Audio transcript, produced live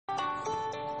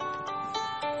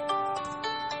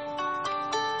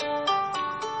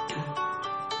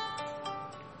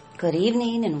Good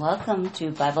evening and welcome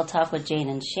to Bible Talk with Jane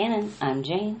and Shannon. I'm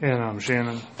Jane. And I'm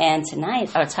Shannon. And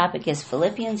tonight our topic is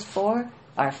Philippians 4,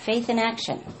 our faith in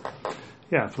action.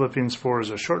 Yeah, Philippians 4 is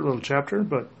a short little chapter,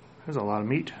 but has a lot of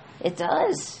meat. It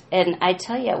does. And I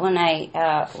tell you, when I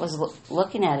was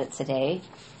looking at it today,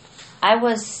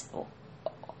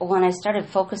 when I started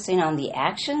focusing on the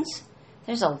actions,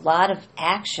 there's a lot of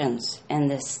actions in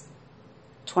this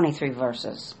 23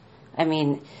 verses. I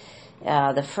mean,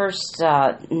 the first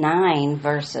 9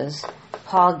 verses,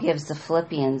 Paul gives the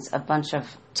Philippians a bunch of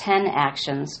 10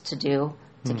 actions to do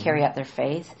to carry out their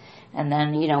faith. And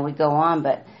then, we go on,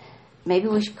 but maybe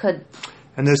we could...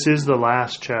 And this is the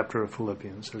last chapter of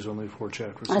Philippians. There's only 4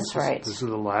 chapters. That's right. This is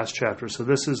the last chapter. So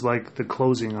this is like the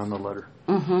closing on the letter.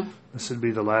 Mm-hmm. This would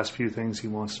be the last few things he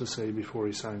wants to say before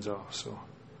he signs off. So.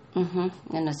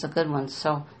 Mm-hmm. And it's a good one.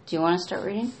 So do you want to start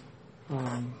reading?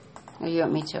 Or you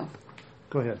want me to?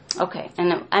 Go ahead. Okay,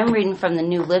 and I'm reading from the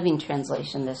New Living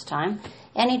Translation this time.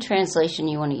 Any translation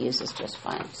you want to use is just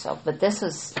fine. But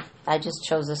I just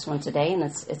chose this one today, and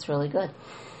it's really good.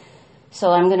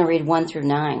 So I'm going to read 1 through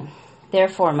 9.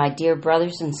 Therefore, my dear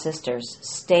brothers and sisters,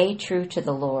 stay true to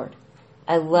the Lord.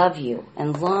 I love you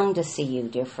and long to see you,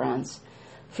 dear friends,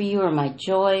 for you are my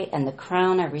joy and the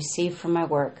crown I receive from my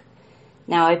work.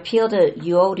 Now I appeal to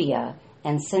Euodia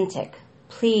and Syntyche.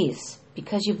 Please,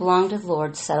 because you belong to the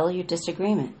Lord, settle your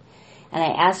disagreement. And I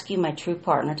ask you, my true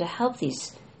partner, to help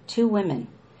these 2 women,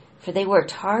 for they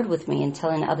worked hard with me in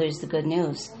telling others the good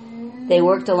news. They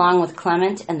worked along with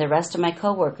Clement and the rest of my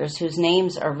co-workers, whose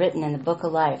names are written in the book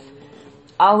of life.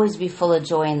 Always be full of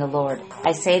joy in the Lord.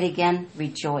 I say it again,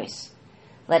 rejoice.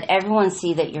 Let everyone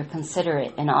see that you're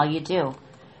considerate in all you do.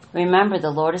 Remember,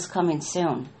 the Lord is coming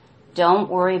soon. Don't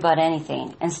worry about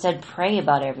anything. Instead, pray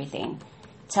about everything.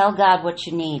 Tell God what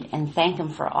you need and thank Him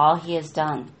for all He has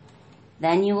done.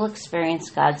 Then you will experience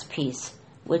God's peace,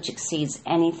 which exceeds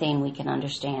anything we can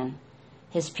understand.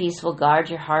 His peace will guard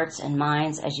your hearts and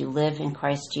minds as you live in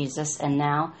Christ Jesus. And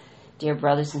now, dear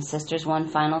brothers and sisters, one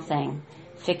final thing.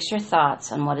 Fix your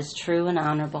thoughts on what is true and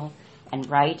honorable and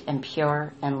right and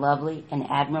pure and lovely and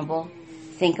admirable.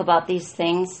 Think about these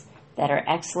things that are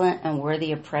excellent and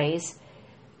worthy of praise.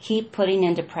 Keep putting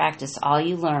into practice all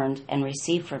you learned and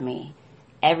received from me,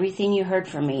 everything you heard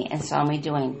from me and saw me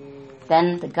doing.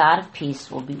 Then the God of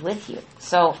peace will be with you.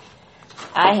 So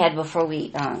I had, before we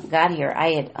got here,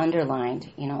 I had underlined,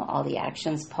 all the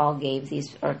actions Paul gave,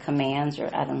 these or commands, or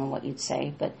I don't know what you'd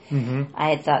say, but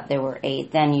I had thought there were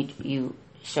 8. Then you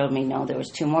showed me, no, there was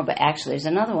 2 more, but actually there's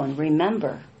another one,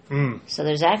 remember. So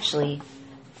there's actually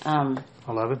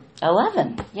 11.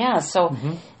 11, yeah. So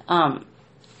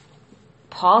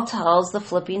Paul tells the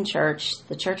Philippian church,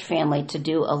 the church family, to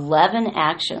do 11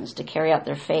 actions to carry out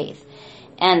their faith.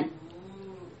 And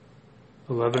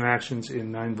 11 actions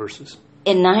in 9 verses.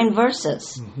 In 9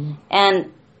 verses.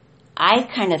 And I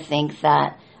kind of think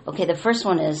that, the first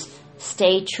one is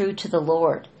stay true to the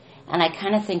Lord. And I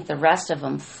kind of think the rest of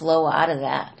them flow out of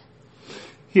that.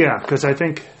 Yeah, because I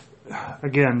think,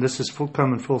 again, this is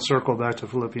coming full circle back to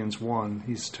Philippians 1.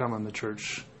 He's telling the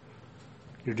church,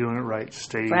 you're doing it right.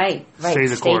 Stay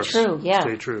the course. Stay true, yeah.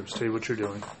 Stay true. Stay what you're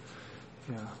doing.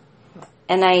 Yeah.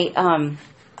 And I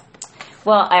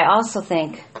also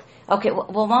think, why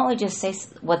don't we just say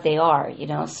what they are,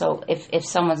 So if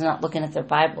someone's not looking at their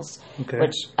Bibles,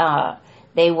 which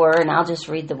they were, and I'll just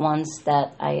read the ones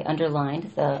that I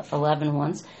underlined, the 11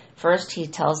 ones. First, he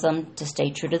tells them to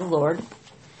stay true to the Lord.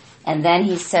 And then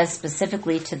he says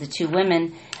specifically to the 2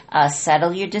 women,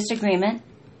 settle your disagreement.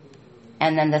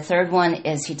 And then the third one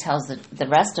is he tells the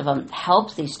rest of them,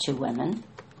 help these 2 women.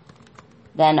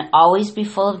 Then always be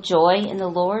full of joy in the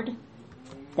Lord.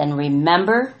 Then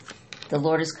remember, the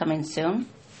Lord is coming soon.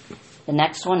 The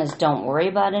next one is don't worry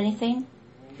about anything.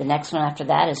 The next one after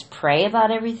that is pray about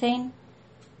everything.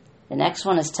 The next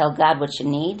one is tell God what you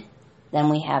need. Then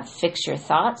we have fix your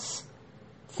thoughts,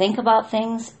 think about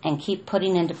things, and keep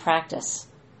putting into practice.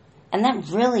 And that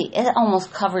really, it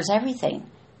almost covers everything.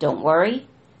 Don't worry,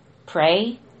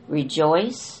 pray,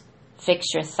 rejoice,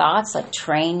 fix your thoughts, like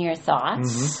train your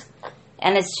thoughts.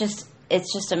 And it's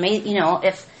just amazing.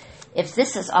 If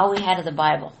this is all we had of the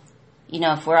Bible,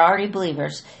 if we're already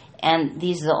believers, and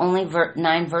these are the only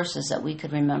 9 verses that we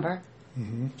could remember,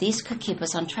 these could keep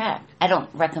us on track. I don't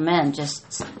recommend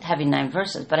just having 9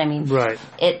 verses, but I mean, right.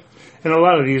 And a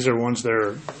lot of these are ones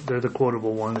they're the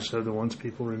quotable ones. They're the ones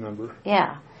people remember.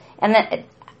 Yeah, and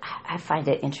I find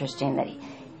it interesting that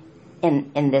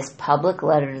in this public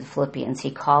letter to the Philippians,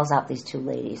 he calls out these 2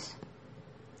 ladies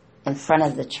in front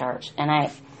of the church, and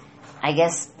I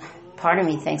guess part of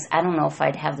me thinks, I don't know if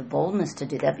I'd have the boldness to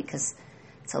do that because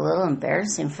it's a little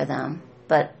embarrassing for them.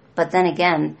 But then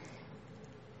again,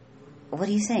 What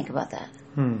do you think about that?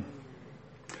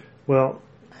 Well,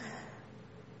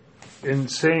 in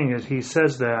saying it, he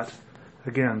says that,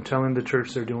 again, telling the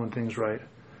church they're doing things right.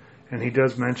 And he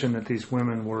does mention that these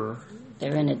women were...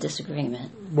 They're in a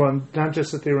disagreement. Well, not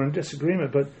just that they were in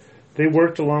disagreement, but they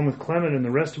worked along with Clement and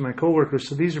the rest of my coworkers.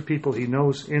 So these are people he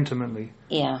knows intimately.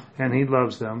 Yeah. And he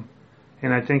loves them.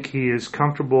 And I think he is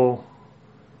comfortable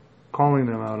calling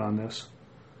them out on this.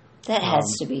 That has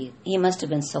to be. He must have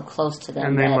been so close to them.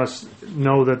 And they must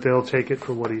know that they'll take it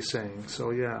for what he's saying.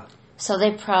 So, yeah. So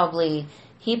he probably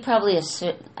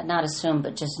not assumed,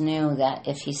 but just knew that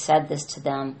if he said this to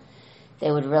them, they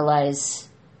would realize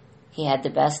he had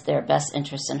their best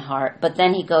interests in heart. But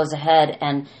then he goes ahead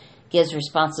and gives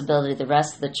responsibility to the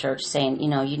rest of the church, saying,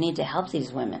 you need to help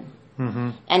these women. Mm-hmm.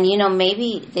 And,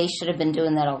 maybe they should have been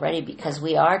doing that already, because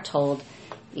we are told,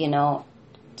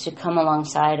 to come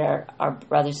alongside our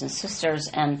brothers and sisters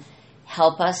and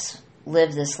help us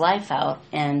live this life out.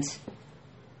 And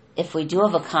if we do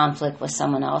have a conflict with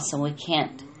someone else and we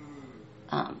can't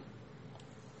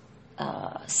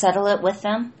settle it with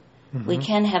them, mm-hmm. we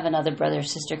can have another brother or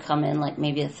sister come in, like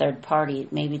maybe a third party,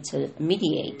 maybe to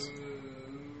mediate,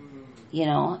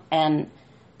 and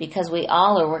because we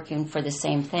all are working for the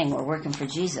same thing. We're working for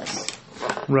Jesus.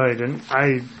 Right, and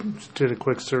I did a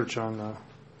quick search on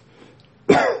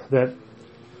that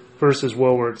verse as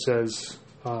well, where it says,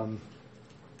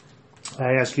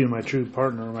 I ask you, my true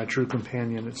partner, my true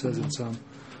companion, it says in some.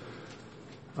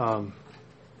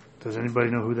 Does anybody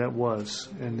know who that was?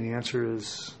 And the answer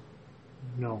is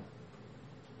no.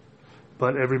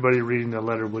 But everybody reading the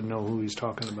letter would know who he's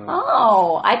talking about.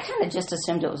 Oh, I kind of just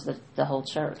assumed it was the whole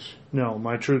church. No,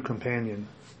 my true companion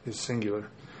is singular.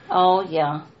 Oh,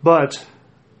 yeah. But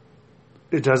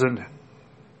it doesn't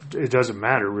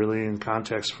matter really in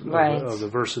context of the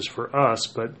verses for us,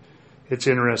 but it's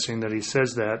interesting that he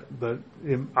says that, but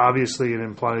obviously it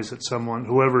implies that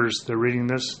whoever's they're reading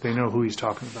this, they know who he's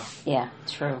talking about. Yeah,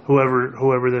 true.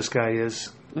 Whoever this guy is,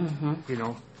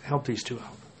 mm-hmm. Help these two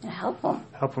out. Help them.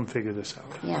 Help them figure this out.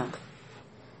 Yeah.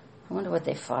 I wonder what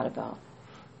they fought about.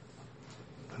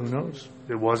 Who knows?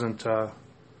 It wasn't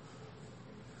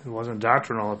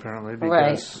doctrinal, apparently,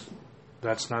 because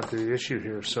that's not the issue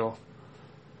here. So.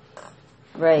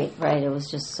 Right. It was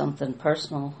just something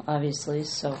personal, obviously.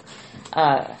 So,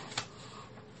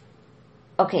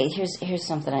 okay. Here's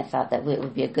something I thought that it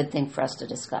would be a good thing for us to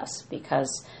discuss,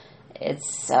 because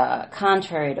it's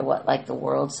contrary to what the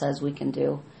world says we can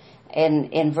do.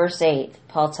 In verse 8,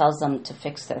 Paul tells them to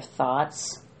fix their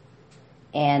thoughts.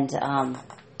 And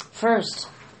first,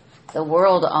 the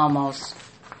world almost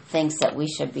thinks that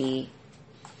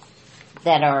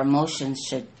that our emotions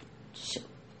should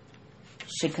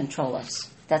control us.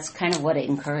 That's kind of what it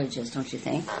encourages, don't you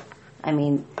think? I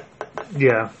mean...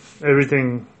 Yeah,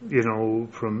 everything,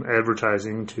 from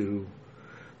advertising to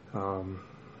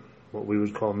what we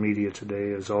would call media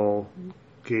today is all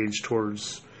gauged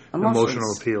towards...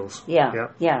 Emotional appeals.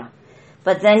 Yeah.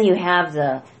 But then you have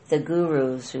the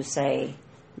gurus who say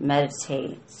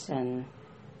meditate and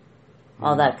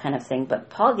all that kind of thing. But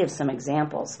Paul gives some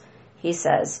examples. He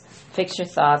says, fix your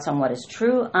thoughts on what is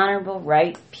true, honorable,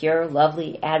 right, pure,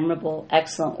 lovely, admirable,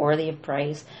 excellent, worthy of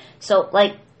praise. So,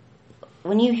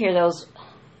 when you hear those,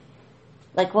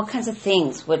 what kinds of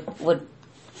things would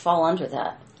fall under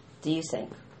that, do you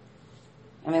think?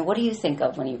 I mean, what do you think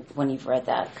of when you've read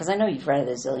that? Because I know you've read it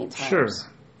a zillion times. Sure.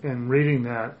 And reading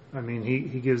that, I mean,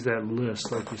 he gives that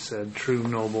list, like you said, true,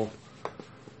 noble.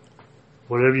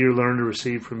 Whatever you learn to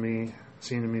receive from me,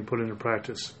 seen in me, put into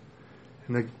practice.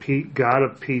 And the God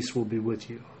of peace will be with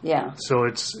you. Yeah. So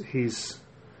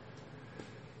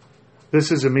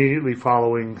this is immediately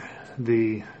following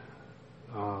the,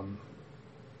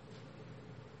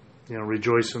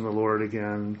 rejoice in the Lord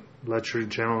again. Let your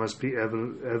gentleness be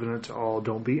evident to all.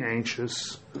 Don't be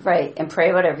anxious. Right, and pray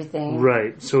about everything.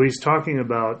 Right. So he's talking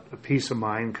about a peace of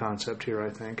mind concept here, I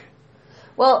think.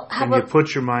 Well, you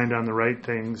put your mind on the right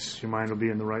things, your mind will be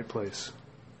in the right place.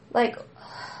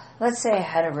 Let's say I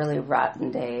had a really rotten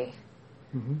day,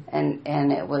 mm-hmm.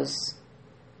 and it was,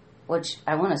 which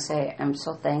I want to say I'm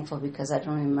so thankful, because I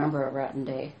don't even remember a rotten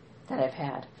day that I've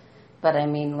had. But I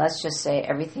mean, let's just say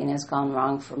everything has gone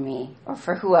wrong for me, or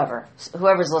for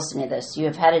whoever's listening to this. You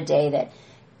have had a day that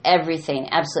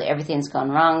absolutely everything's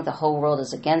gone wrong. The whole world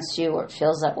is against you, or it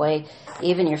feels that way.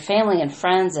 Even your family and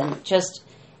friends, and just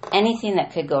anything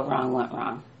that could go wrong went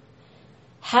wrong.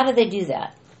 How do they do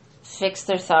that? Fix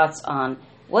their thoughts on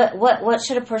what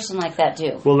should a person like that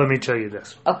do? Well, let me tell you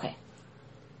this. Okay.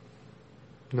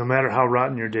 No matter how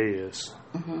rotten your day is,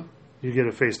 mm-hmm. you get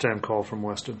a FaceTime call from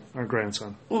Weston, our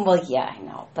grandson. Well, yeah, I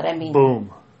know. But I mean...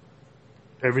 Boom.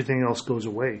 Everything else goes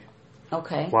away.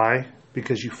 Okay. Why?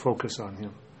 Because you focus on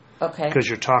Him. Okay. Because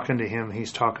you're talking to Him,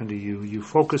 He's talking to you. You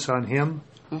focus on Him,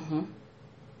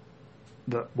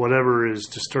 whatever is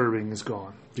disturbing is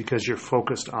gone because you're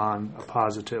focused on a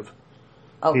positive.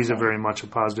 Okay. He's very much a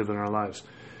positive in our lives.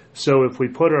 So if we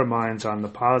put our minds on the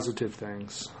positive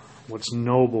things, what's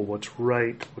noble, what's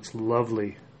right, what's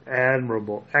lovely,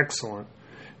 admirable, excellent,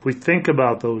 if we think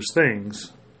about those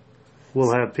things,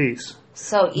 we'll have peace.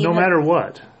 So no matter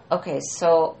what. Okay,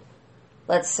 so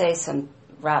let's say some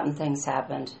rotten things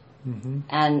happened.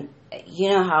 And you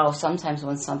know how sometimes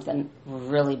when something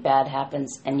really bad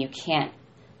happens and you can't,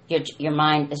 your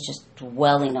mind is just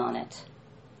dwelling on it.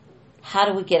 How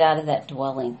do we get out of that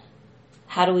dwelling?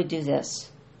 How do we do this?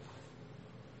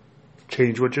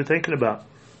 Change what you're thinking about.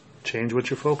 Change what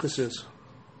your focus is.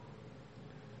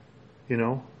 You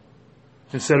know?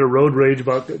 Instead of road rage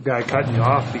about the guy cutting you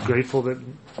off, be grateful that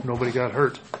nobody got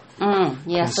hurt.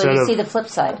 Yeah, so you see the flip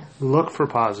side. Look for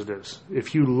positives.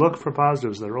 If you look for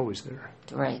positives, they're always there.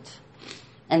 Right.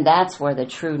 And that's where the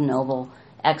true, noble,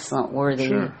 excellent,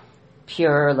 worthy,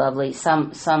 pure, lovely,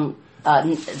 the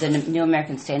New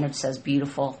American Standard says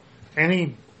beautiful.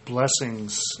 Any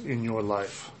blessings in your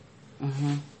life,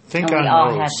 and think on we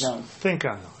all those. have those. Think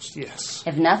on those, yes.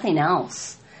 If nothing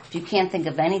else, if you can't think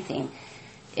of anything,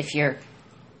 if you're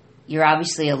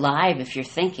obviously alive, if you're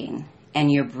thinking and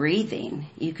you're breathing,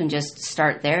 you can just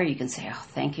start there. You can say, oh,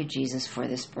 thank you, Jesus, for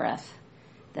this breath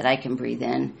that I can breathe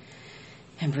in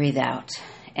and breathe out.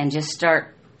 And just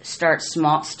start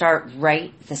small, start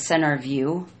right at the center of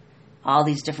you, all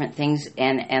these different things.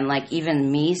 And like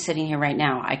even me sitting here right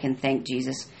now, I can thank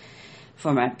Jesus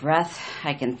for my breath.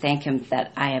 I can thank Him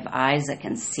that I have eyes that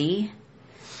can see.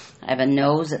 I have a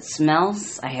nose that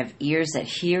smells. I have ears that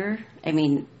hear. I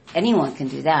mean, anyone can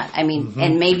do that. I mean,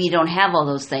 and maybe you don't have all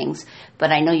those things,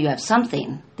 but I know you have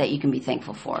something that you can be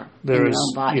thankful for in your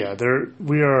own body. Yeah,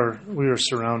 we are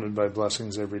surrounded by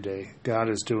blessings every day. God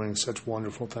is doing such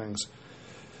wonderful things.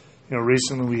 You know,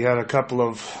 recently we had a couple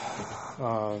of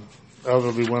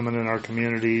elderly women in our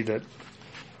community that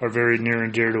are very near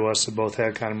and dear to us that both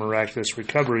had kind of miraculous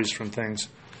recoveries from things.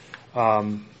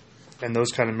 And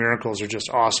those kind of miracles are just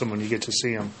awesome when you get to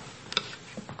see them.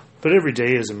 But every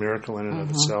day is a miracle in and of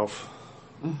itself.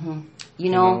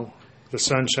 You know, the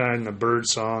sunshine, the bird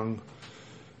song,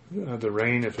 the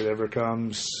rain if it ever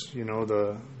comes, you know,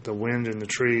 the wind in the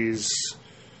trees.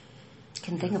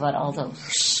 Can think about all those.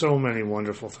 So many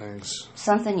wonderful things.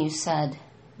 Something you said,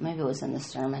 maybe it was in the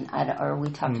sermon, or we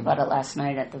talked about it last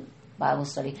night at the Bible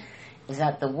study, is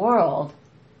that the world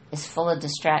is full of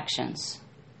distractions.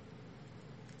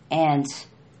 And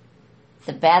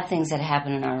the bad things that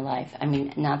happen in our life, I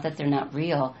mean, not that they're not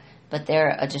real, but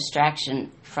they're a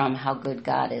distraction from how good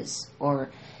God is.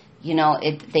 Or, you know,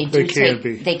 they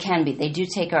can be. They do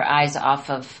take our eyes off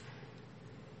of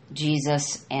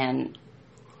Jesus and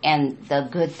the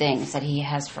good things that He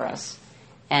has for us.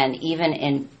 And even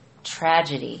in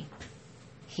tragedy,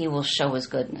 He will show His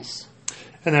goodness.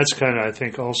 And that's kind of, I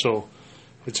think, also,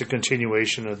 it's a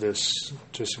continuation of this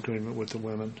disagreement with the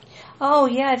women. Oh,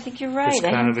 yeah, I think you're right. It's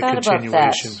kind of a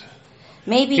continuation.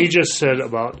 Maybe he just said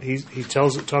about he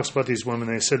talks about these women.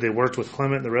 They said they worked with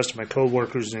Clement. The rest of my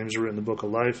co-workers' names are in the Book of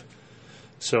Life.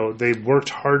 So they worked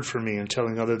hard for me in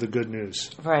telling others the good news.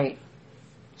 Right.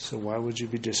 So why would you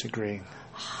be disagreeing?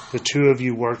 The two of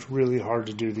you worked really hard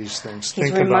to do these things. He's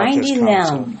think about this reminding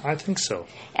concept. them. I think so.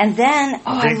 And then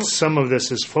I think some of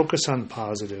this is focus on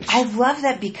positives. I love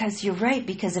that because you're right.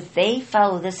 Because if they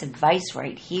follow this advice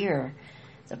right here,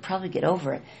 they'll probably get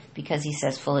over it. Because he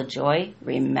says, full of joy,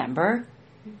 remember,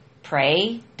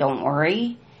 pray, don't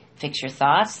worry, fix your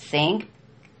thoughts, think,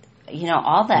 you know,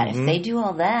 all that. If they do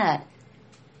all that,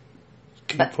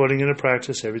 keep putting into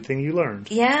practice everything you learned.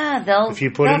 Yeah, if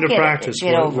you put into practice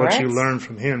what you learned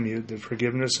from him, the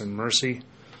forgiveness and mercy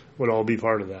would all be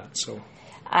part of that. So,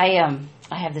 I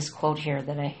have this quote here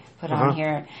that I put on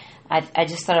here. I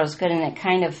just thought it was good, and it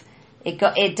kind of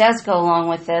it does go along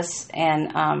with this,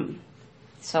 and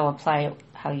so apply it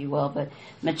how you will. But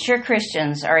mature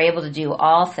Christians are able to do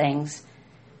all things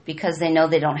because they know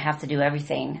they don't have to do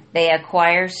everything. They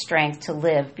acquire strength to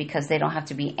live because they don't have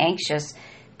to be anxious,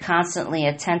 constantly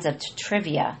attentive to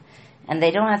trivia, and they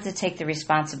don't have to take the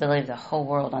responsibility of the whole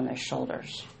world on their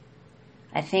shoulders.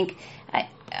 I think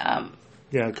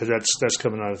because that's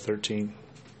coming out of 13.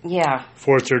 Yeah.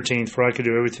 4:13, for I can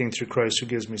do everything through Christ who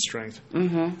gives me strength.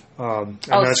 And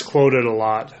that's quoted a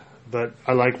lot, but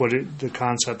I like the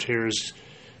concept here is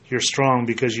you're strong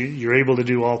because you're able to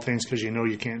do all things because you know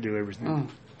you can't do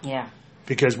everything. Yeah.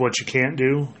 Because what you can't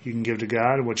do, you can give to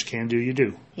God, and what you can do, you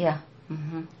do. Yeah.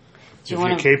 If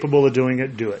you're capable of doing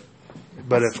it, do it.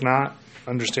 But if not,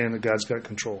 understand that God's got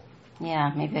control.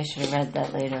 Yeah, maybe I should have read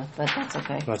that later, but that's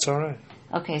okay. That's all right.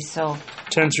 Okay, so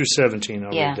 10 through 17,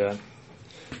 I'll read that.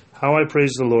 How I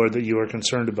praise the Lord that you are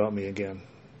concerned about me again.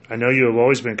 I know you have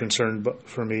always been concerned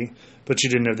for me, but you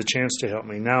didn't have the chance to help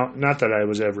me. Now, not that I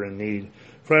was ever in need,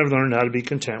 for I have learned how to be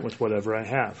content with whatever I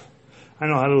have. I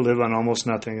know how to live on almost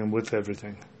nothing and with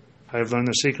everything. I have learned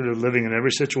the secret of living in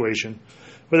every situation,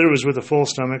 whether it was with a full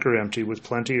stomach or empty, with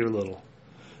plenty or little.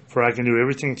 For I can do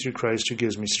everything through Christ who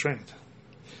gives me strength.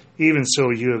 Even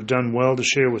so, you have done well to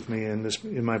share with me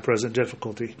in my present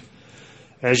difficulty.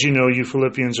 As you know, you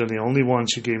Philippians are the only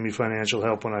ones who gave me financial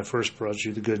help when I first brought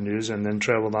you the good news and then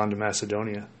traveled on to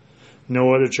Macedonia.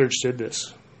 No other church did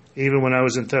this. Even when I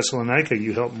was in Thessalonica,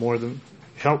 you sent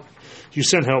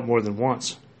help more than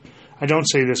once. I don't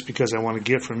say this because I want a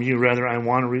gift from you. Rather, I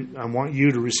want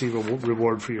you to receive a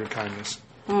reward for your kindness.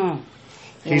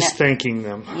 He's thanking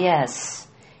them. Yes.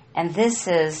 And this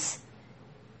is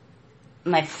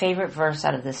my favorite verse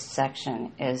out of this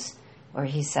section is where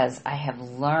he says, I have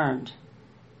learned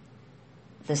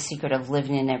the secret of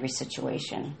living in every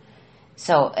situation.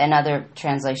 So in other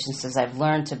translations says, I've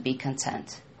learned to be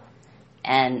content.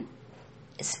 And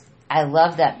I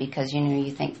love that because,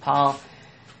 you think Paul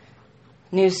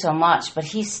knew so much, but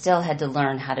he still had to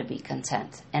learn how to be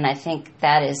content. And I think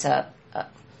that is a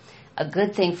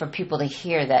good thing for people to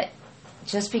hear, that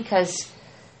just because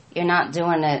you're not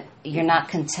doing it, you're not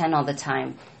content all the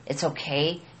time, it's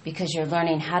okay, because you're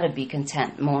learning how to be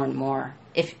content more and more,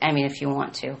 if you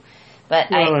want to.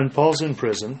 But and Paul's in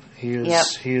prison. He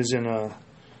is in a,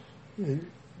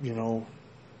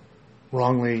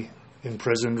 wrongly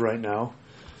imprisoned right now.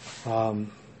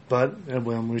 But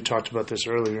when we talked about this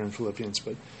earlier in Philippians,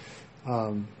 but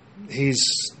he's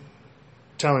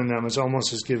telling them, it's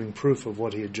almost as giving proof of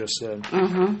what he had just said.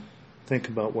 Mm-hmm. Think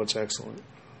about what's excellent.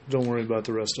 Don't worry about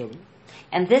the rest of it.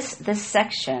 And this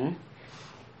section,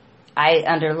 I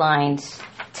underlined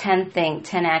 10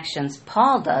 actions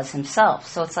Paul does himself.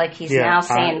 So it's like he's now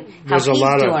saying how he's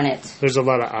doing it. There's a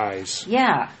lot of eyes.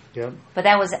 Yeah. Yep. But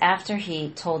that was after he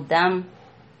told them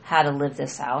how to live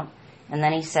this out. And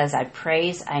then he says, I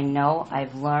know,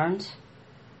 I've learned.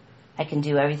 I can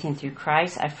do everything through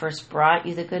Christ. I first brought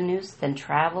you the good news, then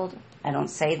traveled. I don't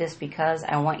say this because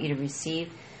I want you to receive.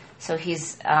 So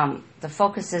he's the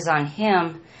focus is on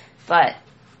him, but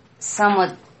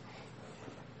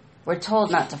we're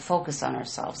told not to focus on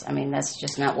ourselves. That's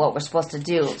just not what we're supposed to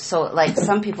do. So,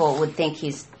 some people would think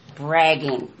he's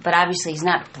bragging, but obviously he's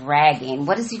not bragging.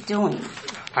 What is he doing?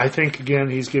 I think, again,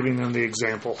 he's giving them the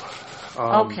example.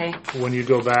 Okay. When you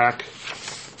go back,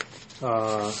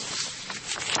 we'll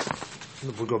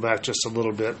go back just a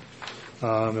little bit.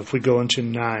 If we go into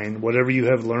 9, whatever you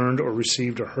have learned or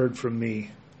received or heard from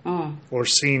me or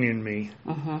seen in me.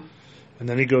 Mm-hmm. And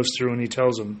then he goes through and he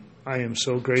tells them, I am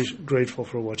so grateful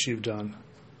for what you've done.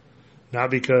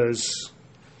 Not because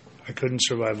I couldn't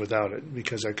survive without it,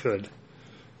 because I could,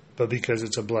 but because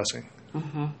it's a blessing.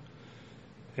 Mm-hmm.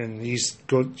 And he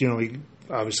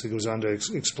obviously goes on to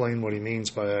explain what he means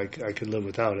by I could live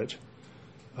without it.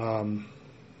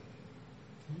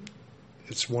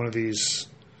 It's one of these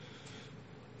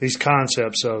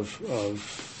concepts of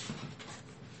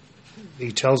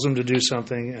he tells them to do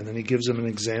something, and then he gives them an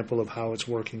example of how it's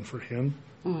working for him.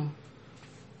 Mm.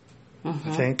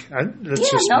 Mm-hmm. I think. I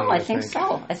think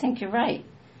so. I think you're right.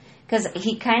 Because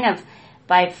he kind of,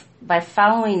 by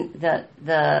following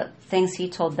the things he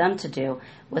told them to do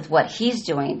with what he's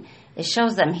doing, it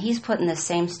shows them he's putting the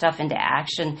same stuff into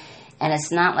action, and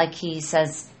it's not like he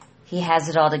says he has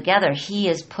it all together. He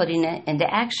is putting it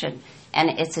into action,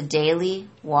 and it's a daily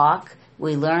walk.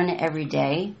 We learn every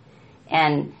day,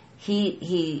 and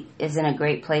he is in a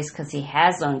great place because he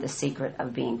has learned the secret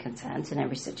of being content in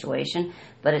every situation,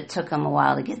 but it took him a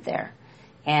while to get there.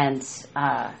 And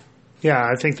I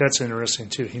think that's interesting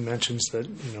too. He mentions that,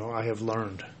 I have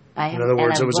learned. In other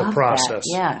words, it was a process.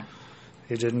 That. Yeah.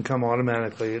 It didn't come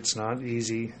automatically. It's not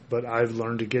easy, but I've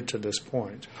learned to get to this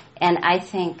point. And I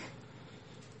think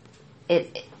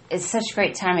it's such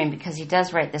great timing because he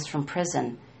does write this from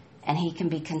prison, and he can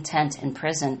be content in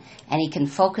prison, and he can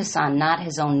focus on not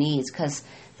his own needs, because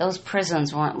those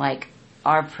prisons weren't like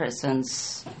our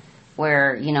prisons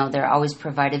where, they're always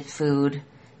provided food,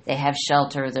 they have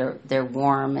shelter, they're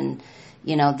warm, and,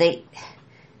 they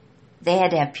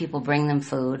had to have people bring them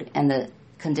food, and the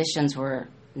conditions were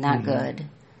not good.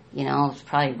 It was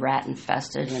probably rat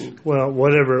infested. And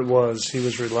whatever it was, he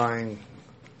was relying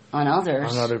on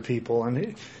others, on other people,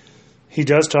 and he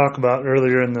does talk about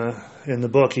earlier in the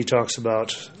book. He talks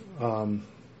about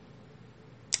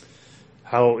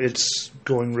how it's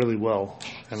going really well,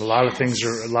 and a lot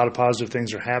of positive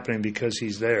things are happening because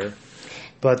he's there.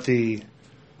 But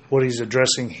what he's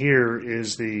addressing here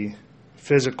is the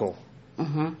physical.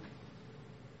 Mm-hmm.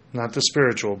 Not the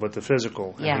spiritual, but the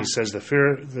physical. Yeah. And he says the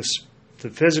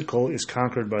physical is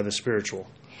conquered by the spiritual.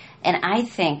 And I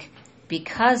think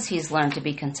because he's learned to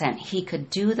be content, he could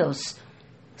do those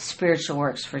spiritual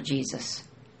works for Jesus.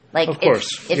 Like, of course,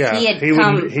 if he had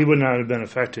come, he would not have been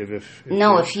effective if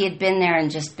he had been there and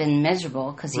just been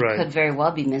miserable, because he could very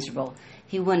well be miserable.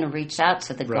 He wouldn't have reached out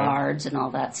to the guards and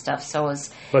all that stuff.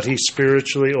 But he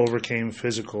spiritually overcame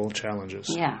physical challenges.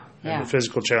 Yeah. And the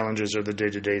physical challenges are the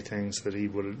day-to-day things that he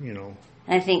would, And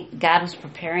I think God was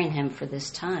preparing him for this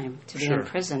time to be in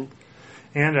prison.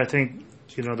 And I think,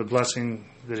 the blessing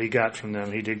that he got from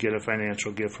them, he did get a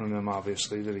financial gift from them,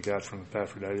 obviously, that he got from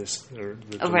Epaphroditus, or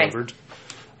delivered.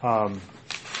 I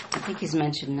think he's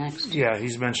mentioned next. Yeah,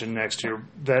 he's mentioned next here.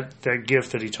 That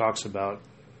gift that he talks about,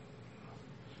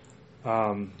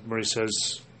 where he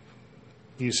says,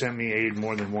 "You sent me aid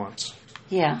more than once."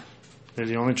 Yeah. They're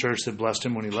the only church that blessed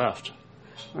him when he left.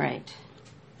 Right.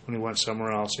 When he went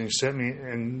somewhere else, and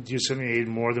you sent me aid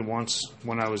more than once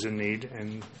when I was in need,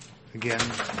 and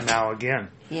now again.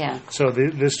 Yeah. So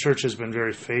this church has been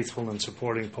very faithful in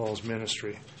supporting Paul's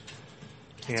ministry.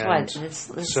 That's why this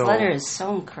letter is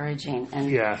so encouraging. And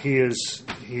he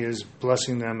is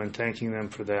blessing them and thanking them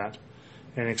for that,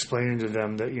 and explaining to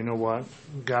them that, you know what,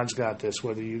 God's got this,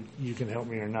 whether you can help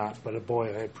me or not. But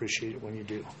boy, I appreciate it when you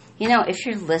do. If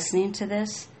you're listening to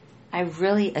this, I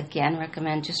really, again,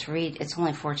 recommend just read. It's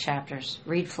only 4 chapters.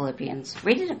 Read Philippians.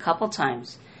 Read it a couple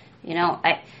times.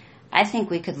 I think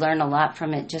we could learn a lot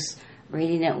from it just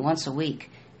reading it once a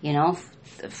week,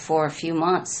 for a few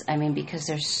months. I mean, because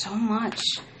there's so much.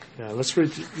 Yeah, let's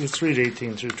read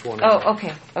 18 through 20. Oh,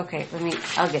 okay.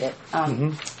 I'll get it.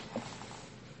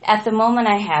 At the moment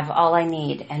I have all I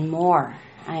need and more.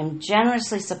 I am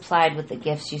generously supplied with the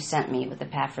gifts you sent me with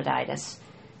Epaphroditus.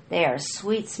 They are a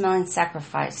sweet-smelling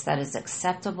sacrifice that is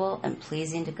acceptable and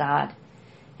pleasing to God.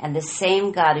 And the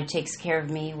same God who takes care of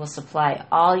me will supply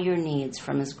all your needs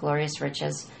from his glorious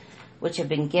riches, which have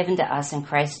been given to us in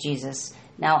Christ Jesus.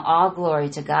 Now all glory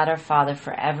to God our Father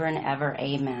forever and ever.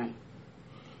 Amen.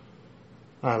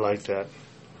 I like that.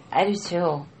 I do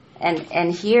too.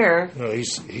 And here... No, he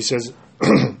says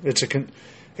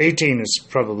 18 is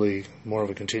probably more of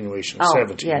a continuation of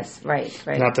 17. Yes, right.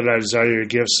 Not that I desire your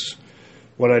gifts.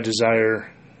 What I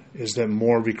desire is that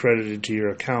more be credited to your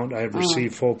account. I have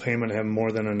received full payment and have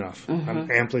more than enough. Mm-hmm.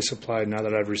 I'm amply supplied now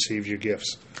that I've received your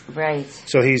gifts. Right.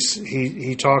 So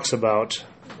he talks about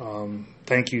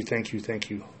thank you.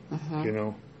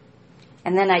 Mm-hmm.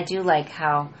 And then I do like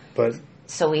how... But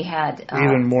so we had...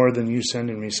 even more than you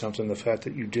sending me something, the fact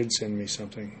that you did send me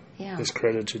something is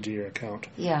credited to your account.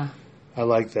 Yeah. I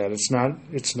like that. It's not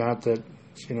that,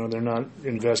 they're not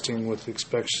investing with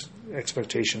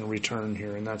expectation of return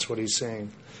here, and that's what he's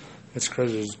saying. It's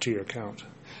credited to your account.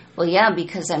 Well, yeah,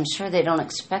 because I'm sure they don't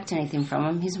expect anything from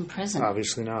him. He's in prison.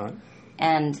 Obviously not.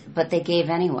 But they gave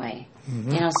anyway.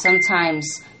 Mm-hmm.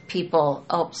 Sometimes people...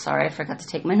 Oh, sorry, I forgot to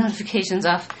take my notifications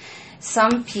off.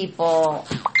 Some people...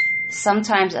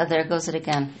 Sometimes... Oh, there goes it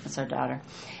again. That's our daughter.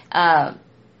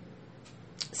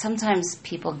 Sometimes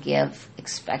people give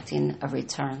expecting a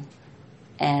return.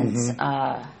 And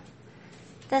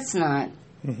that's not...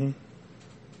 Mm-hmm.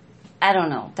 I don't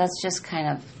know. That's just kind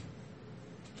of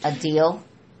a deal,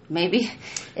 maybe.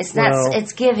 It's not. Well,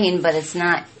 it's giving, but it's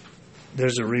not.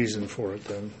 There's a reason for it,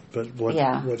 then. But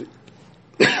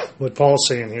what Paul's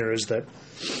saying here is that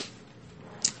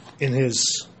in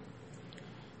his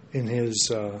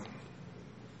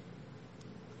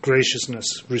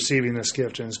graciousness, receiving this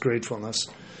gift, and his gratefulness,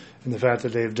 and the fact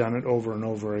that they've done it over and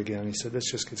over again, he said, this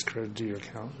just gets credited to your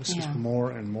account. This is more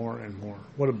and more and more.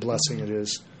 What a blessing it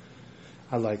is.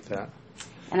 I like that.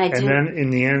 And then in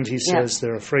the end, he says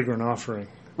they're a fragrant offering,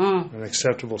 an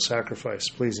acceptable sacrifice,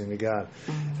 pleasing to God.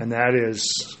 Mm-hmm. And that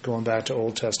is going back to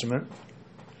Old Testament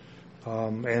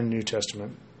and New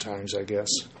Testament times, I guess,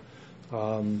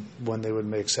 when they would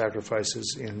make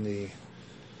sacrifices in the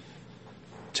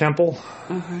temple,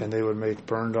 and they would make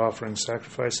burned offering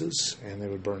sacrifices, and they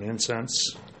would burn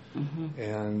incense. Mm-hmm.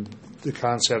 And the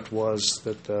concept was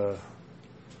that the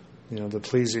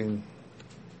pleasing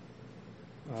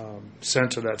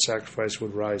scent of that sacrifice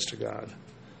would rise to God.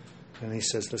 And he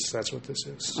says that's what this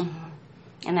is. Mm-hmm.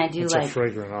 And I do it's like... It's a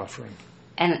fragrant offering.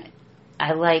 And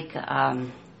I like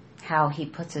how he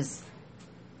puts his...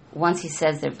 Once he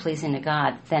says they're pleasing to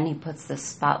God, then he puts the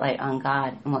spotlight on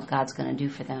God and what God's going to do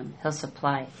for them. He'll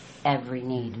supply every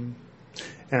need. Mm-hmm.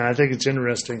 And I think it's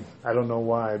interesting. I don't know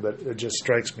why, but it just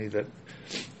strikes me that,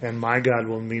 and my God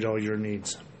will meet all your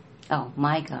needs. Oh,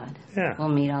 my God will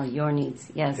meet all your needs.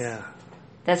 Yes. Yeah.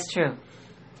 That's true.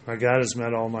 My God has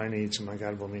met all my needs, and my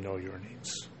God will meet all your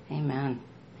needs. Amen.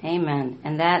 Amen.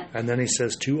 And then he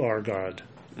says, to our God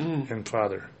and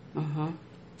Father. Mm-hmm.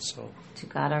 So to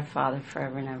God our Father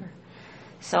forever and ever.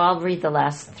 So I'll read the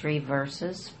last 3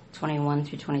 verses, 21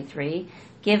 through 23.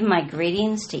 Give my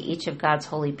greetings to each of God's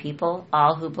holy people,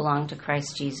 all who belong to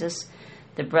Christ Jesus.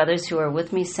 The brothers who are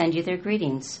with me send you their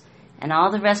greetings. And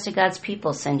all the rest of God's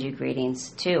people send you greetings,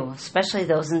 too, especially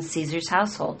those in Caesar's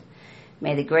household.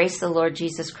 May the grace of the Lord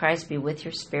Jesus Christ be with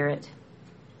your spirit.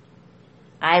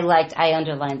 I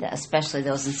underlined that, especially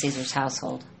those in Caesar's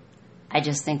household. I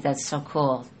just think that's so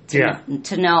cool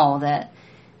to know that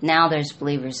now there's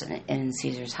believers in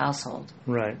Caesar's household.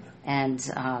 Right. And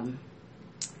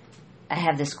I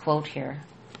have this quote here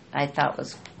I thought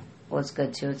was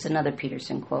good, too. It's another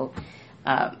Peterson quote.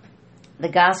 The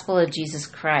gospel of Jesus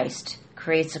Christ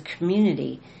creates a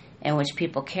community in which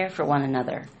people care for one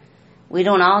another. We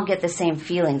don't all get the same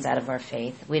feelings out of our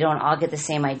faith. We don't all get the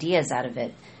same ideas out of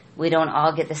it. We don't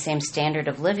all get the same standard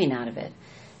of living out of it.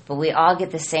 But we all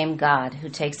get the same God who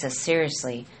takes us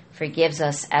seriously, forgives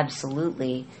us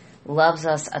absolutely, loves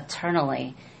us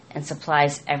eternally, and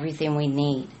supplies everything we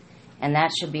need. And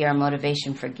that should be our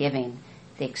motivation for giving,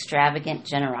 the extravagant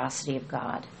generosity of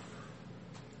God.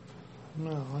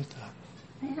 No, I like that.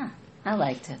 Yeah, I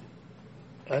liked it.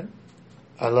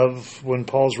 I love when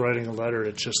Paul's writing a letter.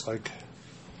 It's just like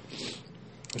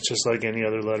any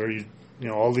other letter. You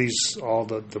know, all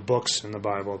the books in the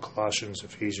Bible: Colossians,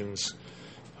 Ephesians,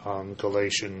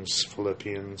 Galatians,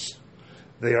 Philippians.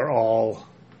 They are all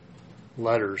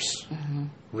letters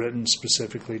written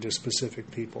specifically to specific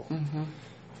people. Mm-hmm.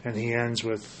 And he ends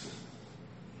with,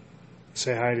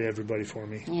 "Say hi to everybody for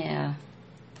me." Yeah.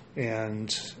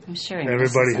 And I'm sure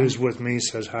everybody who's with me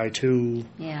says hi too.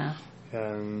 Yeah.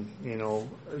 And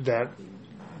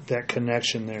that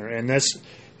connection there. And this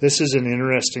is an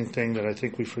interesting thing that I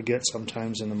think we forget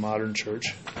sometimes in the modern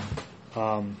church.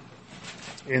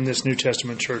 In this New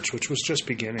Testament church, which was just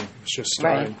beginning, it was just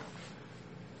starting.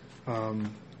 Right.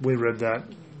 We read that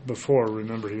before.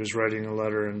 Remember, he was writing a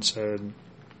letter and said,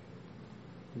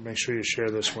 make sure you share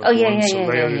this with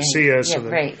Laodicea,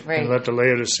 and let the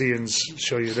Laodiceans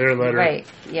show you their letter. Right,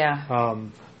 yeah.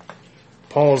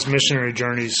 Paul's missionary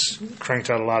journeys cranked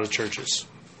out a lot of churches.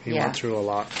 He went through a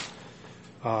lot.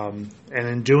 And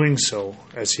in doing so,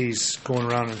 as he's going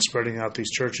around and spreading out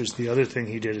these churches, the other thing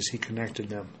he did is he connected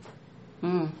them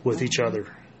with each other.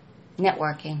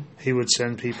 Networking. He would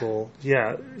send people,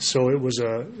 so it was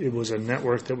a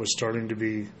network that was starting to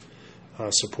be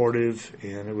supportive,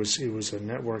 and it was a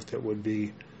network that would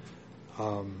be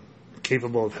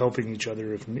capable of helping each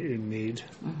other if in need,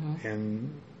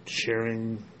 and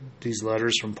sharing these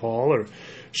letters from Paul or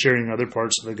sharing other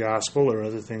parts of the gospel or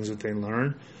other things that they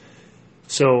learn.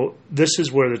 So this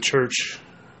is where the church,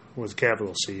 with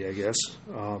capital C, I guess,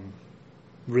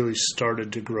 really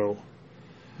started to grow.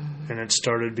 And it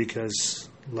started because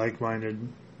like-minded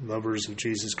lovers of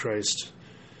Jesus Christ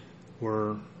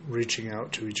were reaching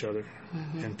out to each other.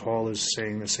 And Paul is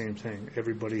saying the same thing.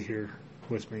 Everybody here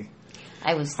with me.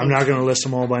 I'm not going to list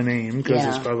them all by name because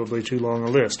it's probably too long a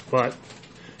list, but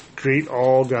greet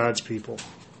all God's people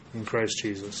in Christ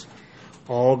Jesus.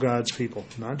 All God's people,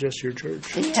 not just your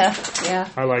church. Yeah.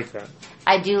 I like that.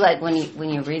 I do like when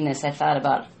you're reading this, I thought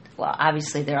about, well,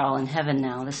 obviously they're all in heaven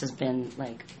now. This has been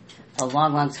like a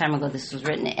long, long time ago this was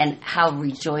written, and how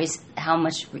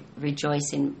much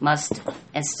rejoicing must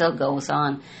and still goes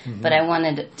on. But I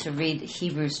wanted to read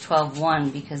Hebrews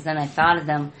 12:1 because then I thought of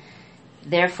them.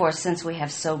 Therefore, since we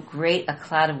have so great a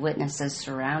cloud of witnesses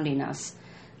surrounding us,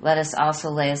 let us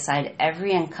also lay aside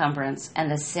every encumbrance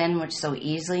and the sin which so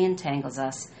easily entangles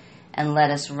us, and let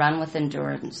us run with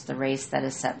endurance the race that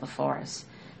is set before us.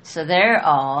 So they're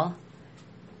all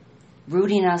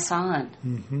rooting us on.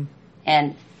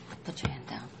 And put your hand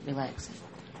down. Relax.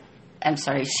 I'm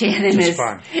sorry, Shannon is...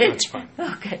 That's fine.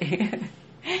 Okay.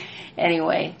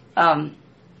 Anyway,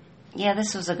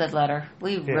 this was a good letter.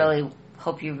 We really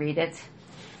hope you read it.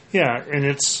 Yeah, and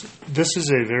this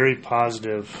is a very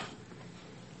positive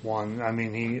one. I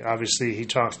mean, he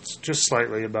talks just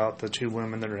slightly about the two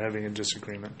women that are having a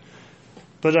disagreement.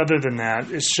 But other than that,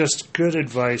 it's just good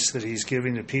advice that he's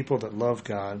giving to people that love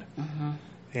God.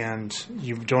 And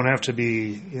you don't have to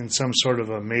be in some sort of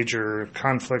a major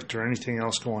conflict or anything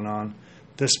else going on.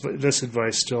 This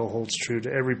advice still holds true to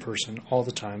every person all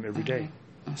the time, every day.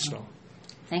 So,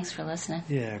 thanks for listening.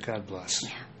 Yeah, God bless. Yeah.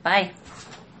 Bye.